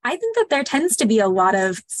I think that there tends to be a lot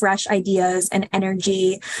of fresh ideas and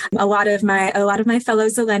energy. A lot of my fellow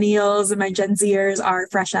zillennials and my Gen Zers are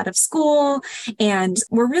fresh out of school, and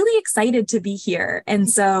we're really excited to be here. And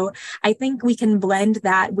so I think we can blend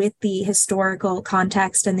that with the historical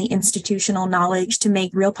context and the institutional knowledge to make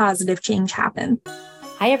real positive change happen.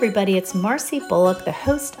 Hi, everybody. It's Marcy Bullock, the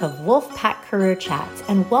host of Wolfpack Career Chats,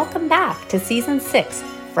 and welcome back to Season 6,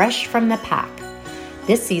 Fresh from the Pack.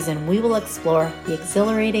 This season, we will explore the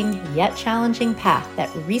exhilarating yet challenging path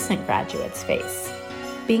that recent graduates face.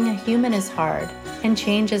 Being a human is hard, and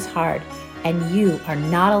change is hard, and you are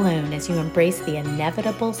not alone as you embrace the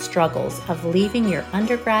inevitable struggles of leaving your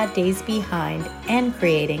undergrad days behind and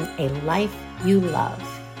creating a life you love.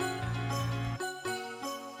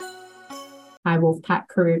 Hi, Wolfpack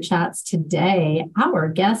Career Chats. Today, our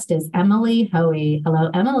guest is Emily Hoey. Hello,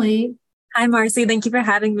 Emily. Hi, Marcy. Thank you for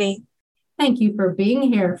having me. Thank you for being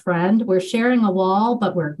here, friend. We're sharing a wall,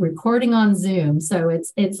 but we're recording on Zoom, so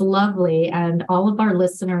it's lovely. And all of our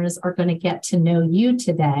listeners are going to get to know you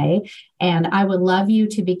today. And I would love you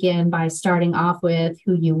to begin by starting off with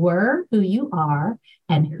who you were, who you are,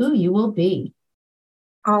 and who you will be.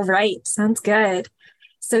 All right. Sounds good.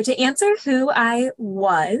 So to answer who I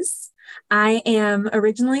was, I am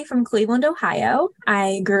originally from Cleveland, Ohio.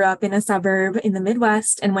 I grew up in a suburb in the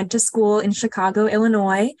Midwest and went to school in Chicago,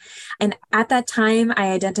 Illinois. And at that time,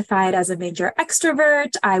 I identified as a major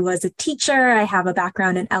extrovert. I was a teacher. I have a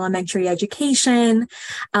background in elementary education.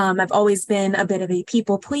 I've always been a bit of a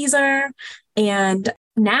people pleaser. And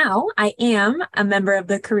now I am a member of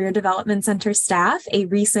the Career Development Center staff, a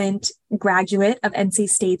recent graduate of NC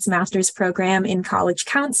State's master's program in college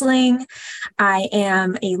counseling. I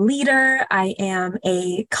am a leader. I am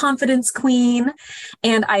a confidence queen,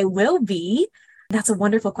 and I will be. That's a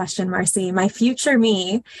wonderful question, Marcy. My future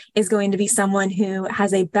me is going to be someone who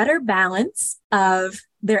has a better balance of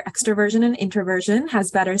their extroversion and introversion,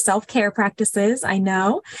 has better self-care practices, I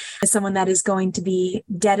know, is someone that is going to be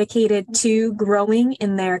dedicated to growing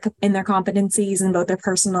in their competencies in both their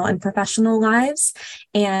personal and professional lives,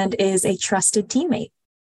 and is a trusted teammate.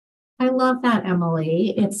 I love that,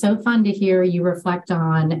 Emily. It's so fun to hear you reflect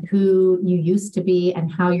on who you used to be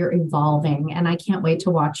and how you're evolving. And I can't wait to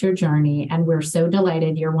watch your journey. And we're so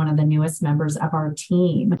delighted you're one of the newest members of our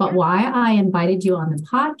team. But why I invited you on the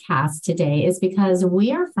podcast today is because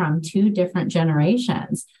we are from two different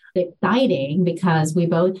generations. Exciting because we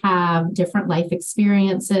both have different life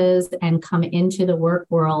experiences and come into the work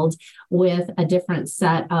world with a different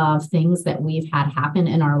set of things that we've had happen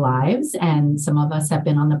in our lives. And some of us have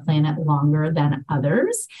been on the planet longer than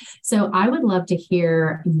others. So I would love to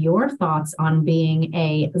hear your thoughts on being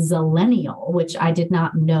a zillennial, which I did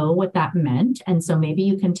not know what that meant. And so maybe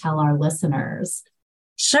you can tell our listeners.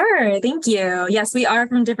 Sure. Thank you. Yes, we are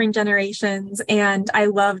from different generations, and I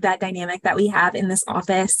love that dynamic that we have in this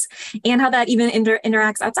office and how that even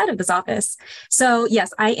interacts outside of this office. So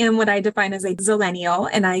yes, I am what I define as a zillennial,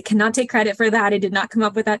 and I cannot take credit for that. I did not come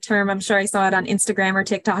up with that term. I'm sure I saw it on Instagram or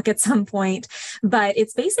TikTok at some point, but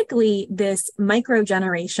it's basically this micro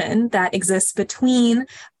generation that exists between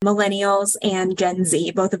millennials and Gen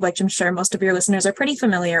Z, both of which I'm sure most of your listeners are pretty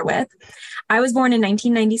familiar with. I was born in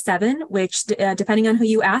 1997, which, depending on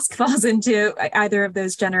who you ask, falls into either of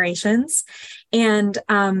those generations. And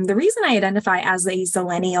the reason I identify as a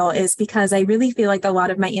zillennial is because I really feel like a lot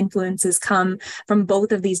of my influences come from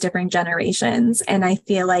both of these different generations. And I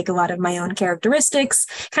feel like a lot of my own characteristics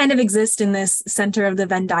kind of exist in this center of the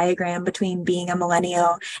Venn diagram between being a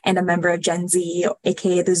millennial and a member of Gen Z,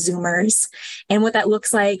 aka the Zoomers. And what that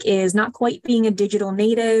looks like is not quite being a digital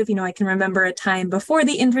native. You know, I can remember a time before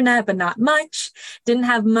the internet, but not much. Didn't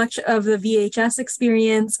have much of the VHS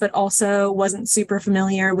experience, but also wasn't super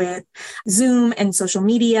familiar with Zoom and social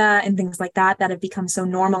media and things like that have become so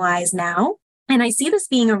normalized now. And I see this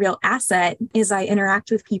being a real asset as I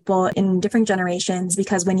interact with people in different generations,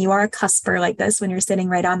 because when you are a cusper like this, when you're sitting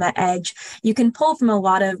right on that edge, you can pull from a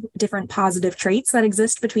lot of different positive traits that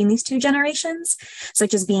exist between these two generations,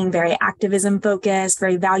 such as being very activism focused,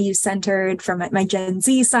 very value centered from my Gen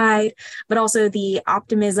Z side, but also the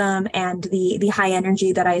optimism and the high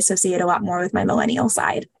energy that I associate a lot more with my millennial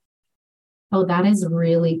side. Oh, that is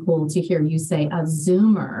really cool to hear you say a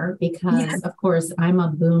Zoomer, because of course I'm a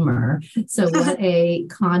boomer. So what a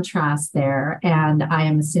contrast there. And I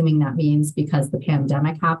am assuming that means because the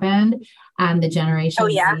pandemic happened and the Generation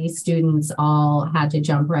Z students all had to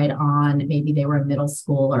jump right on. Maybe they were in middle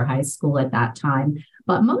school or high school at that time.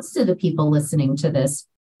 But most of the people listening to this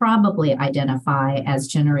probably identify as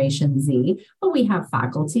Generation Z, but we have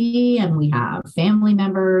faculty and we have family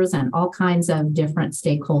members and all kinds of different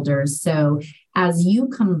stakeholders. So as you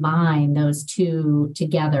combine those two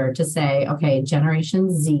together to say, okay, Generation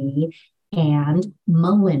Z and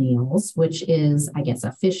millennials, which is, I guess,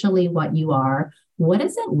 officially what you are, what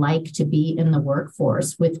is it like to be in the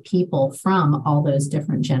workforce with people from all those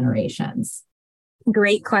different generations?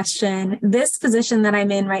 Great question. This position that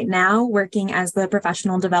I'm in right now, working as the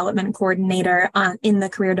professional development coordinator in the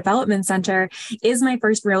Career Development Center, is my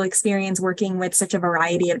first real experience working with such a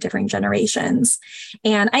variety of different generations.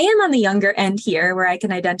 And I am on the younger end here, where I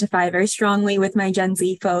can identify very strongly with my Gen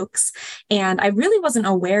Z folks. And I really wasn't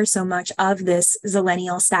aware so much of this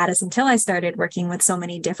zillennial status until I started working with so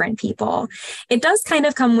many different people. It does kind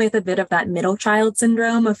of come with a bit of that middle child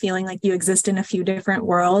syndrome of feeling like you exist in a few different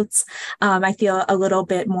worlds. I feel a little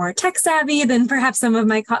bit more tech savvy than perhaps some of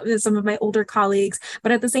my older colleagues,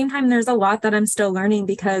 but at the same time, there's a lot that I'm still learning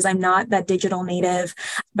because I'm not that digital native.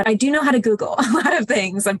 But I do know how to Google a lot of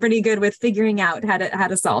things. I'm pretty good with figuring out how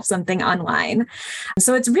to solve something online.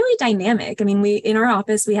 So it's really dynamic. I mean, in our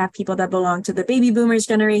office we have people that belong to the baby boomers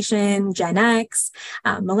generation, Gen X,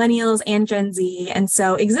 millennials, and Gen Z. And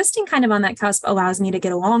so existing kind of on that cusp allows me to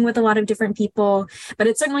get along with a lot of different people, but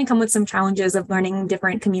it certainly come with some challenges of learning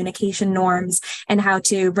different communication norms and how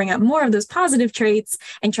to bring up more of those positive traits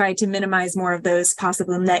and try to minimize more of those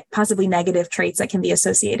possibly negative traits that can be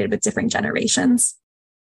associated with different generations.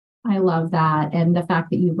 I love that. And the fact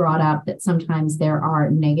that you brought up that sometimes there are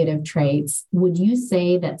negative traits. Would you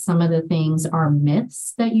say that some of the things are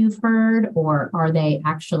myths that you've heard, or are they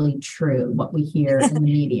actually true, what we hear in the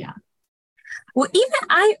media? Well, even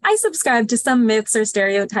I subscribe to some myths or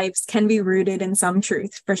stereotypes can be rooted in some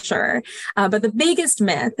truth for sure. But the biggest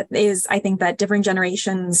myth is, I think, that different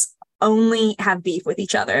generations only have beef with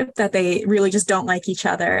each other, that they really just don't like each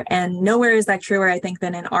other. And nowhere is that truer, I think,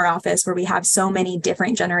 than in our office, where we have so many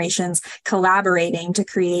different generations collaborating to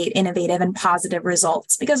create innovative and positive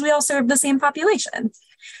results because we all serve the same population.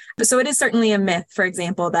 So it is certainly a myth, for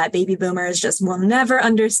example, that baby boomers just will never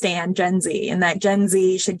understand Gen Z and that Gen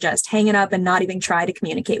Z should just hang it up and not even try to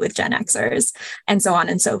communicate with Gen Xers and so on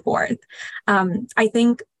and so forth. I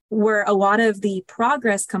think where a lot of the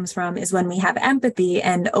progress comes from is when we have empathy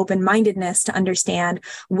and open-mindedness to understand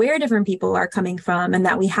where different people are coming from and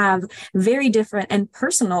that we have very different and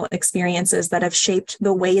personal experiences that have shaped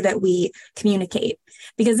the way that we communicate.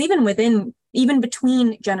 Because even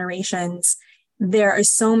between generations, there are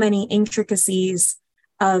so many intricacies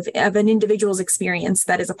of an individual's experience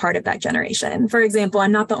that is a part of that generation. For example,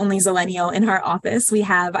 I'm not the only zillennial in our office.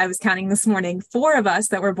 I was counting this morning, 4 of us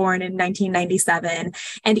that were born in 1997.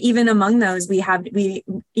 And even among those,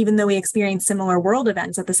 even though we experience similar world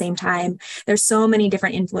events at the same time, there's so many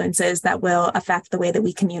different influences that will affect the way that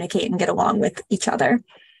we communicate and get along with each other.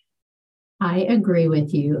 I agree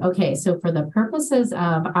with you. Okay, so for the purposes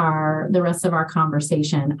of the rest of our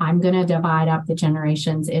conversation, I'm going to divide up the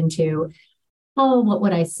generations into, what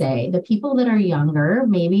would I say? The people that are younger,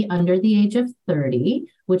 maybe under the age of 30,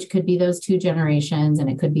 which could be those 2 generations, and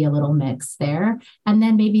it could be a little mix there. And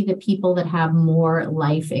then maybe the people that have more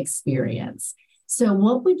life experience. So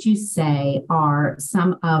what would you say are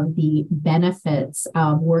some of the benefits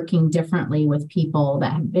of working differently with people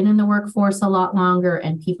that have been in the workforce a lot longer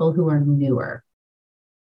and people who are newer?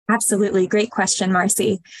 Absolutely. Great question,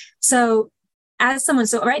 Marcy. So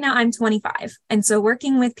right now I'm 25. And so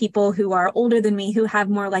working with people who are older than me, who have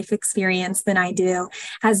more life experience than I do,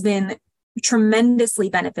 has been tremendously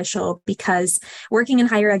beneficial because working in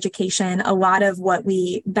higher education, a lot of what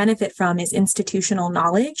we benefit from is institutional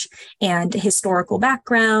knowledge and historical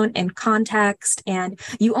background and context. And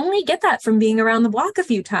you only get that from being around the block a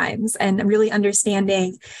few times and really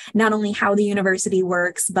understanding not only how the university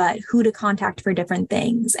works, but who to contact for different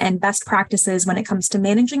things and best practices when it comes to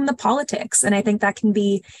managing the politics. And I think that can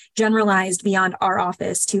be generalized beyond our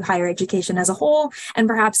office to higher education as a whole, and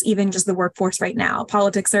perhaps even just the workforce right now.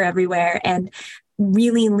 Politics are everywhere. And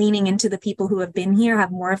really leaning into the people who have been here,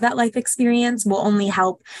 have more of that life experience, will only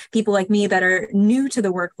help people like me that are new to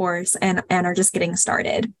the workforce and are just getting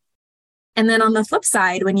started. And then on the flip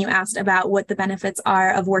side, when you asked about what the benefits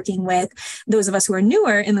are of working with those of us who are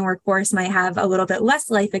newer in the workforce, might have a little bit less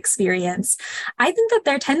life experience, I think that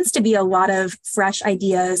there tends to be a lot of fresh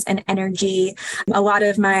ideas and energy. A lot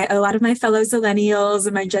of my fellow zillennials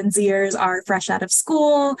and my Gen Zers are fresh out of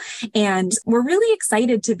school, and we're really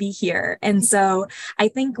excited to be here. And so I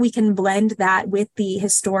think we can blend that with the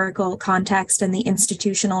historical context and the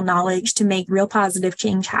institutional knowledge to make real positive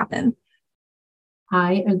change happen.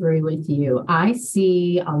 I agree with you. I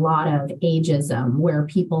see a lot of ageism where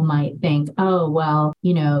people might think, oh, well,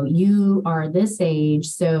 you are this age,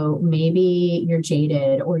 so maybe you're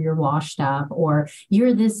jaded or you're washed up, or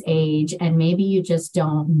you're this age and maybe you just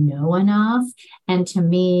don't know enough. And to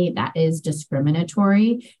me, that is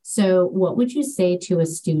discriminatory. So, what would you say to a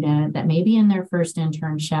student that maybe in their first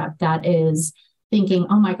internship that is thinking,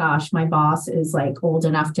 oh my gosh, my boss is like old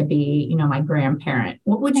enough to be, my grandparent?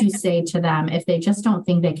 What would you say to them if they just don't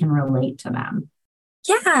think they can relate to them?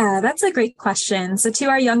 Yeah, that's a great question. So to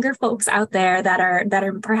our younger folks out there that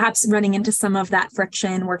are perhaps running into some of that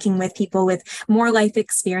friction working with people with more life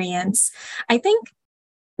experience, I think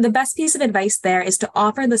the best piece of advice there is to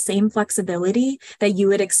offer the same flexibility that you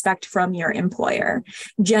would expect from your employer.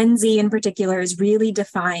 Gen Z in particular is really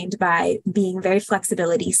defined by being very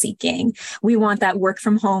flexibility seeking. We want that work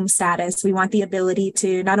from home status. We want the ability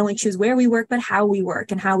to not only choose where we work, but how we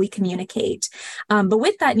work and how we communicate. But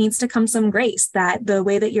with that needs to come some grace that the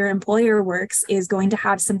way that your employer works is going to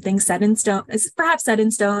have some things set in stone, perhaps set in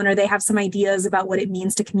stone, or they have some ideas about what it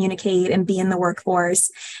means to communicate and be in the workforce.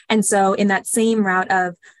 And so in that same route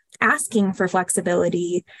of asking for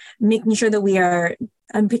flexibility, making sure that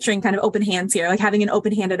I'm picturing kind of open hands here, like having an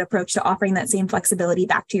open-handed approach to offering that same flexibility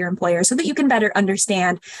back to your employer so that you can better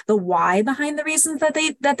understand the why behind the reasons that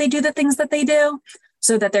they do the things that they do,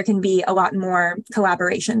 so that there can be a lot more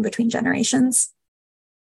collaboration between generations.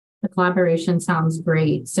 The collaboration sounds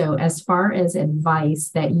great. So as far as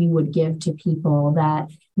advice that you would give to people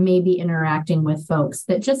that may be interacting with folks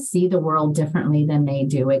that just see the world differently than they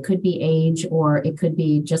do, it could be age, or it could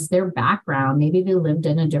be just their background. Maybe they lived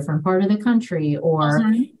in a different part of the country, or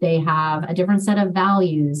they have a different set of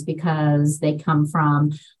values because they come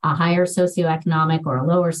from a higher socioeconomic or a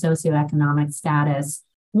lower socioeconomic status.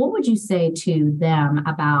 What would you say to them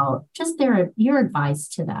about just your advice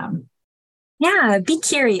to them? Yeah, be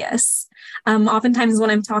curious. Oftentimes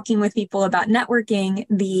when I'm talking with people about networking,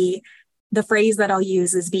 the phrase that I'll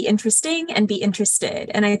use is be interesting and be interested.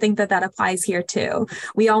 And I think that applies here too.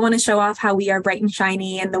 We all want to show off how we are bright and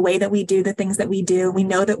shiny and the way that we do the things that we do. We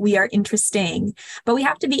know that we are interesting, but we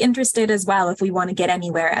have to be interested as well if we want to get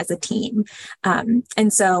anywhere as a team.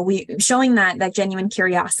 And so showing that genuine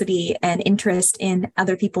curiosity and interest in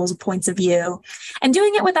other people's points of view, and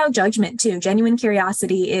doing it without judgment too. Genuine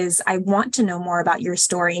curiosity is, I want to know more about your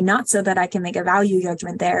story, not so that I can make a value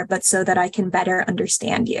judgment there, but so that I can better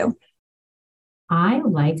understand you. I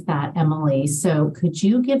like that, Emily. So could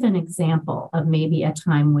you give an example of maybe a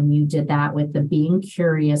time when you did that with the being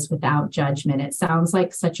curious without judgment? It sounds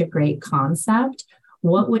like such a great concept.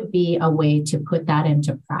 What would be a way to put that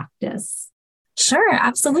into practice? Sure,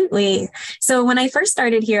 absolutely. So when I first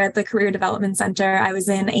started here at the Career Development Center, I was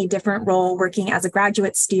in a different role working as a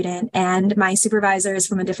graduate student, and my supervisor is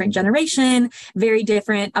from a different generation, very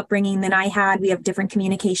different upbringing than I had. We have different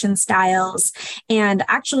communication styles. And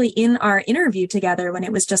actually in our interview together, when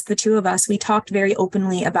it was just the two of us, we talked very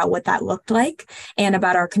openly about what that looked like and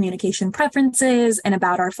about our communication preferences and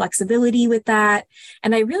about our flexibility with that.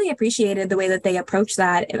 And I really appreciated the way that they approached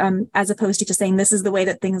that, as opposed to just saying, this is the way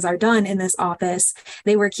that things are done in this office.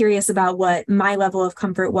 They were curious about what my level of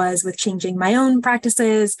comfort was with changing my own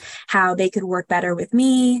practices, how they could work better with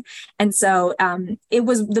me. And so it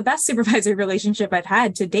was the best supervisor relationship I've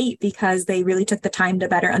had to date, because they really took the time to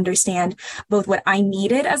better understand both what I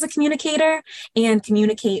needed as a communicator and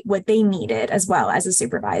communicate what they needed as well as a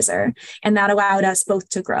supervisor. And that allowed us both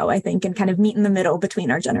to grow, I think, and kind of meet in the middle between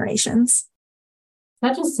our generations.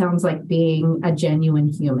 That just sounds like being a genuine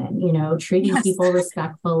human, treating people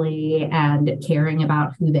respectfully and caring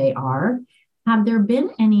about who they are. Have there been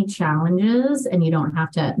any challenges, and you don't have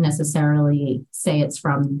to necessarily say it's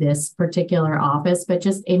from this particular office, but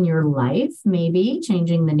just in your life, maybe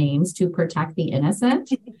changing the names to protect the innocent?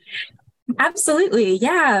 Absolutely.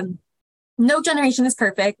 Yeah. No generation is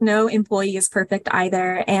perfect. No employee is perfect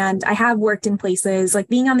either. And I have worked in places like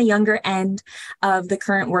being on the younger end of the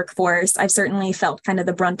current workforce. I've certainly felt kind of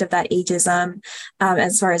the brunt of that ageism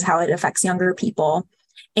as far as how it affects younger people.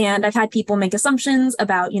 And I've had people make assumptions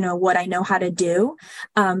about, what I know how to do,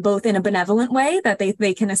 both in a benevolent way that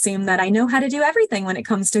they can assume that I know how to do everything when it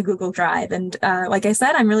comes to Google Drive. And like I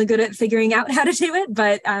said, I'm really good at figuring out how to do it,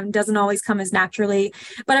 but doesn't always come as naturally.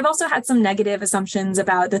 But I've also had some negative assumptions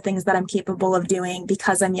about the things that I'm capable of doing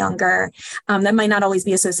because I'm younger. That might not always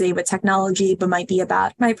be associated with technology, but might be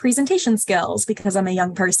about my presentation skills because I'm a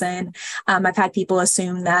young person. I've had people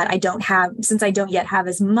assume that since I don't yet have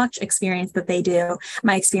as much experience that they do,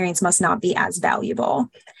 my experience must not be as valuable.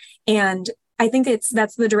 And I think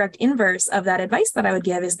that's the direct inverse of that advice that I would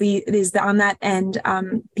give is the on that end,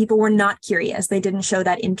 people were not curious. They didn't show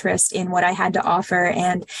that interest in what I had to offer.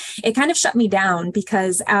 And it kind of shut me down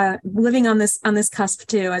because living on this cusp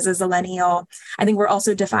too, as a zillennial, I think we're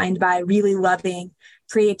also defined by really loving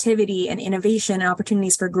creativity and innovation and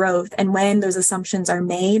opportunities for growth. And when those assumptions are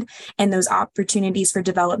made and those opportunities for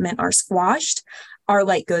development are squashed, our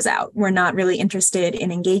light goes out. We're not really interested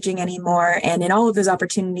in engaging anymore. And in all of those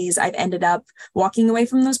opportunities, I've ended up walking away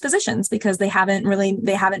from those positions because they haven't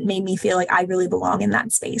made me feel like I really belong in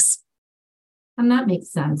that space. And that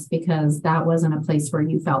makes sense because that wasn't a place where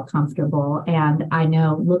you felt comfortable. And I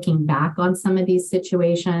know looking back on some of these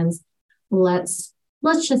situations, let's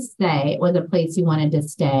just say it was a place you wanted to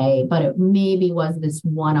stay, but it maybe was this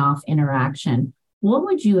one-off interaction. What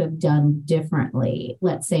would you have done differently?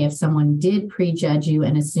 Let's say if someone did prejudge you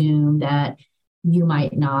and assume that you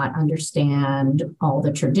might not understand all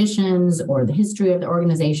the traditions or the history of the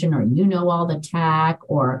organization, or you know all the tech,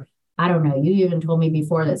 or I don't know, you even told me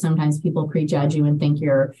before that sometimes people prejudge you and think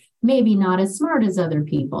you're maybe not as smart as other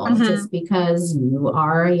people just because you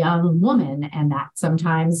are a young woman, and that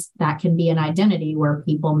sometimes that can be an identity where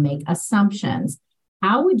people make assumptions.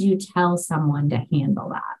 How would you tell someone to handle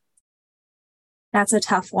that? That's a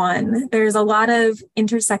tough one. There's a lot of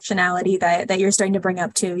intersectionality that you're starting to bring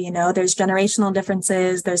up too. You know, there's generational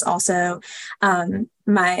differences. There's also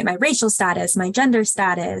my racial status, my gender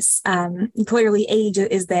status. Clearly, age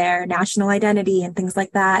is there, national identity, and things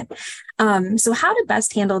like that. So how to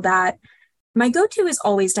best handle that? My go-to is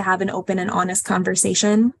always to have an open and honest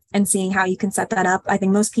conversation and seeing how you can set that up. I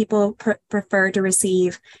think most people prefer to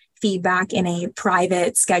receive feedback in a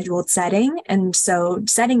private scheduled setting. And so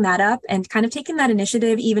setting that up and kind of taking that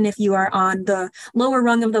initiative, even if you are on the lower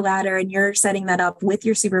rung of the ladder and you're setting that up with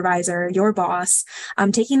your supervisor, your boss,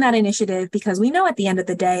 taking that initiative, because we know at the end of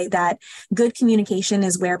the day that good communication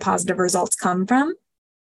is where positive results come from.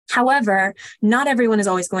 However, not everyone is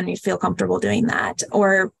always going to feel comfortable doing that,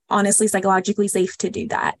 or honestly, psychologically safe to do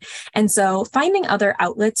that. And so finding other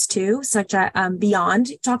outlets too, such as beyond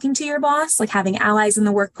talking to your boss, like having allies in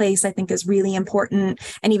the workplace, I think is really important,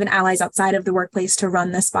 and even allies outside of the workplace to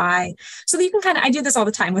run this by. So that you can I do this all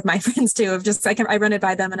the time with my friends too, of just I run it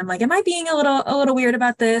by them and I'm like, am I being a little weird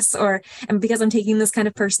about this? And because I'm taking this kind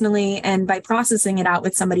of personally, and by processing it out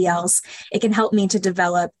with somebody else, it can help me to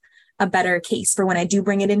develop a better case for when I do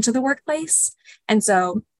bring it into the workplace. And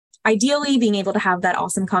so ideally being able to have that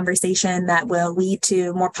awesome conversation that will lead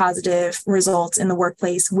to more positive results in the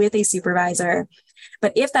workplace with a supervisor.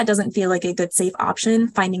 But if that doesn't feel like a good, safe option,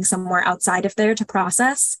 finding somewhere outside of there to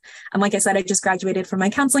process. Like I said, I just graduated from my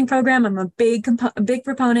counseling program. I'm a big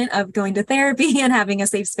proponent of going to therapy and having a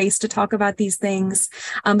safe space to talk about these things.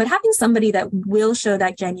 But having somebody that will show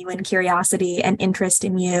that genuine curiosity and interest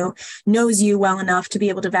in you, knows you well enough to be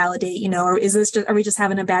able to validate, or are we just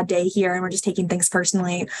having a bad day here and we're just taking things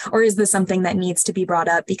personally? Or is this something that needs to be brought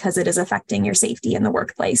up because it is affecting your safety in the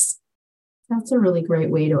workplace? That's a really great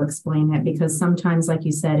way to explain it, because sometimes, like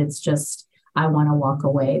you said, it's just, I want to walk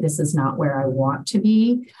away. This is not where I want to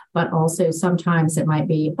be. But also sometimes it might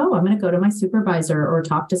be, oh, I'm going to go to my supervisor or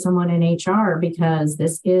talk to someone in HR because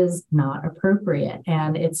this is not appropriate.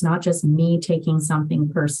 And it's not just me taking something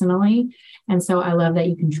personally. And so I love that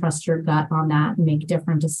you can trust your gut on that and make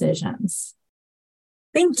different decisions.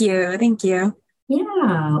 Thank you. Thank you.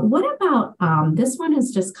 Yeah. What about this one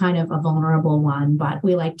is just kind of a vulnerable one, but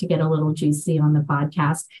we like to get a little juicy on the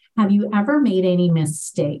podcast. Have you ever made any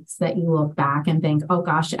mistakes that you look back and think, oh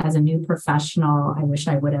gosh, as a new professional, I wish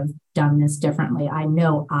I would have done this differently? I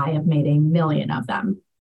know I have made a million of them.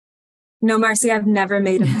 No, Marcy, I've never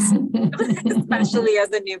made a mistake, especially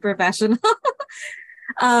as a new professional.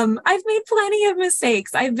 I've made plenty of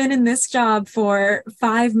mistakes. I've been in this job for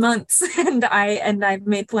 5 months and I've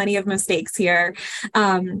made plenty of mistakes here.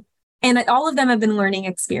 And all of them have been learning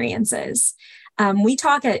experiences. We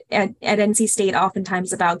talk at NC State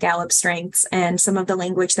oftentimes about Gallup strengths, and some of the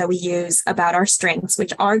language that we use about our strengths,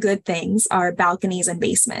 which are good things, are balconies and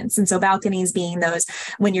basements. And so balconies being those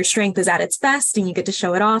when your strength is at its best and you get to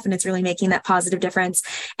show it off and it's really making that positive difference.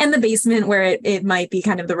 And the basement where it might be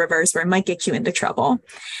kind of the reverse, where it might get you into trouble.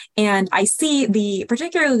 And I see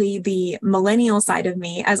particularly the millennial side of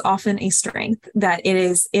me as often a strength, that it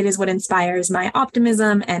is what inspires my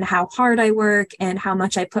optimism and how hard I work and how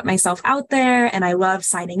much I put myself out there. And I love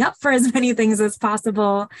signing up for as many things as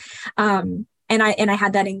possible. And I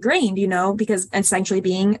had that ingrained, because essentially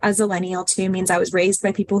being a zillennial too means I was raised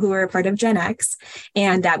by people who were a part of Gen X.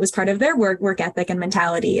 And that was part of their work ethic and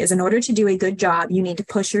mentality is in order to do a good job, you need to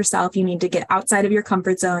push yourself. You need to get outside of your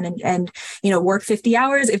comfort zone and work 50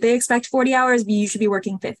 hours. If they expect 40 hours, you should be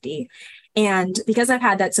working 50. And because I've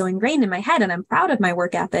had that so ingrained in my head and I'm proud of my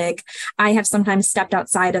work ethic, I have sometimes stepped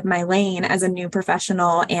outside of my lane as a new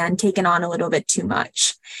professional and taken on a little bit too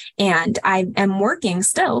much. And I am working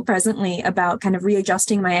still presently about kind of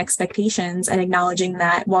readjusting my expectations and acknowledging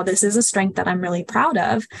that while this is a strength that I'm really proud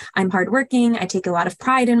of, I'm hardworking, I take a lot of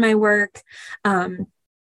pride in my work.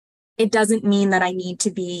 It doesn't mean that I need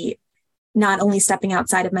to be not only stepping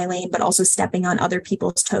outside of my lane, but also stepping on other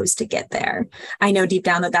people's toes to get there. I know deep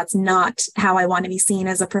down that that's not how I want to be seen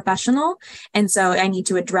as a professional. And so I need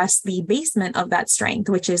to address the basement of that strength,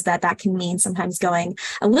 which is that can mean sometimes going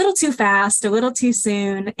a little too fast, a little too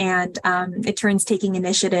soon. And it turns taking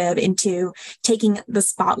initiative into taking the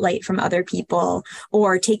spotlight from other people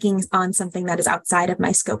or taking on something that is outside of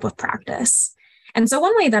my scope of practice. And so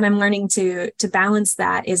one way that I'm learning to balance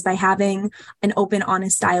that is by having an open,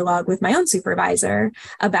 honest dialogue with my own supervisor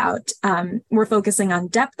about we're focusing on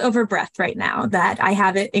depth over breadth right now, that I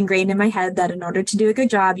have it ingrained in my head that in order to do a good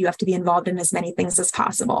job, you have to be involved in as many things as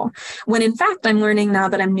possible. When in fact, I'm learning now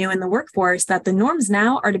that I'm new in the workforce that the norms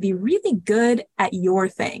now are to be really good at your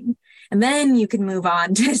thing. And then you can move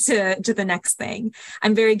on to the next thing.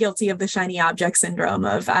 I'm very guilty of the shiny object syndrome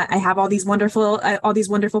of I have all these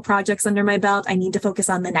wonderful projects under my belt. I need to focus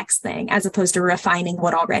on the next thing as opposed to refining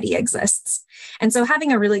what already exists. And so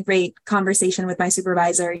having a really great conversation with my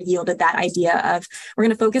supervisor yielded that idea of we're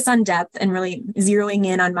going to focus on depth and really zeroing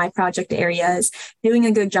in on my project areas, doing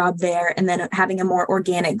a good job there, and then having a more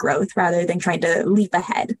organic growth rather than trying to leap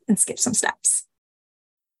ahead and skip some steps.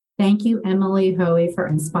 Thank you, Emily Hoey, for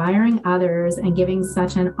inspiring others and giving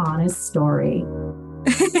such an honest story.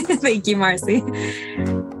 Thank you, Marcy.